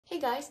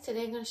guys,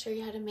 today I'm going to show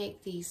you how to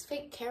make these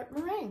fake carrot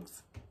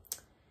meringues.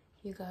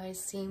 You guys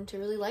seem to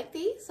really like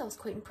these. I was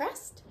quite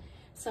impressed.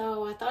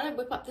 So I thought I'd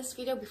whip up this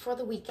video before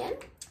the weekend,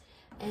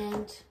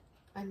 and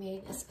I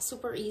made it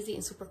super easy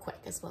and super quick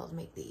as well to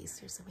make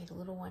these. I made a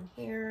little one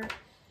here.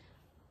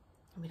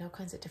 I made all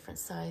kinds of different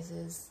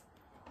sizes.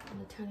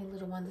 And a tiny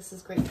little one. This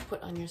is great to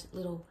put on your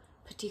little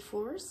petit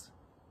fours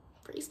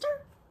for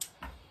Easter.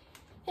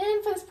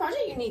 And for this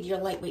project, you need your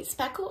lightweight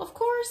spackle, of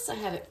course. I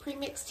have it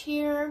pre-mixed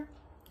here.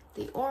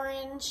 The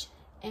orange,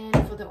 and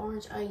for the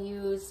orange I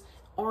use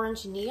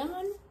orange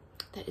neon.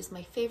 That is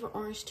my favorite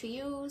orange to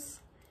use.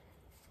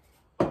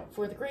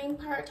 For the green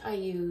part I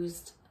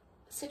used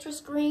citrus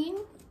green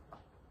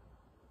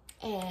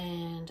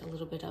and a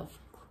little bit of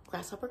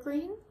grasshopper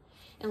green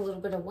and a little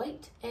bit of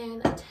white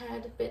and a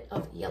tad bit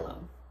of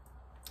yellow.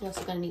 You're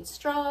also going to need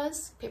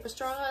straws, paper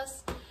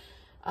straws.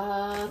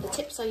 The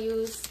tips I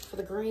use for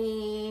the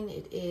green,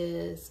 it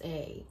is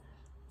a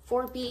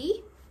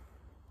 4B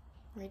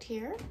right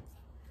here.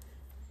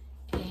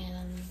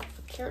 And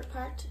for the carrot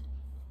part,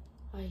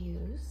 I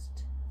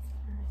used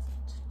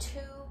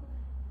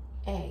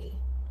 2A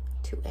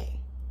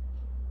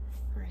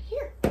right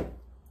here.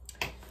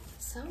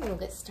 So we'll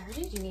get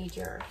started. You need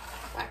your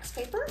wax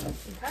paper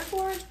and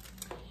cardboard,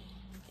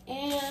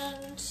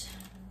 and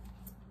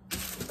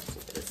let's do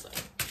it this way.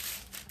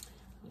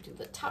 We'll do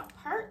the top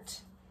part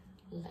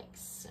like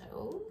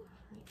so.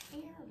 Right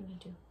here, we're going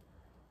to do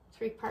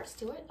 3 parts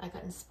to it. I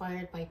got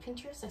inspired by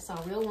Pinterest. I saw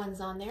real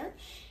ones on there,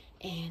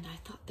 and I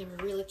thought they were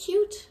really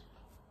cute.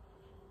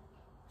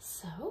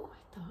 So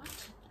I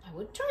thought I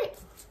would try it.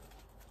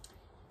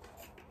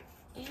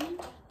 And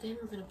then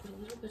we're going to put a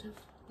little bit of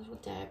little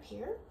dab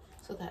here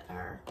so that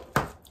our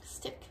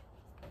stick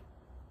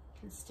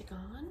can stick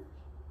on.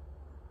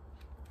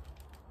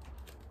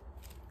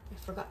 I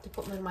forgot to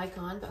put my mic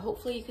on, but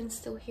hopefully you can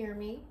still hear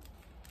me.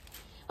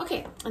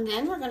 Okay, and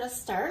then we're going to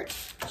start.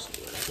 I'll show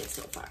you what I did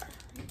so far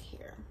right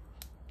here.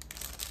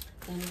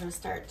 Then we're going to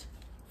start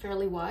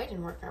fairly wide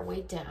and work our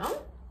way down.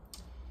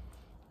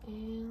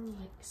 And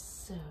like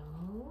so.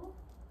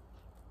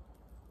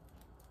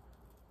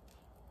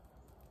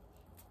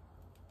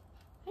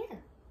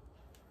 There.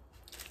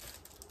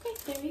 Okay,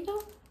 there you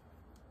go.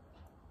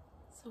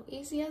 So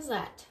easy as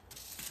that.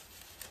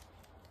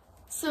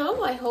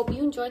 So I hope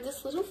you enjoyed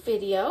this little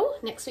video.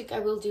 Next week I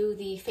will do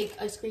the fake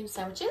ice cream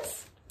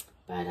sandwiches,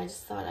 but I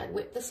just thought I'd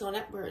whip this one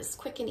up where it's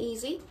quick and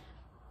easy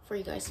for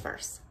you guys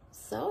first.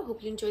 So I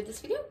hope you enjoyed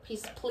this video.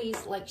 Please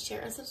like,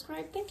 share, and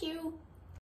subscribe. Thank you.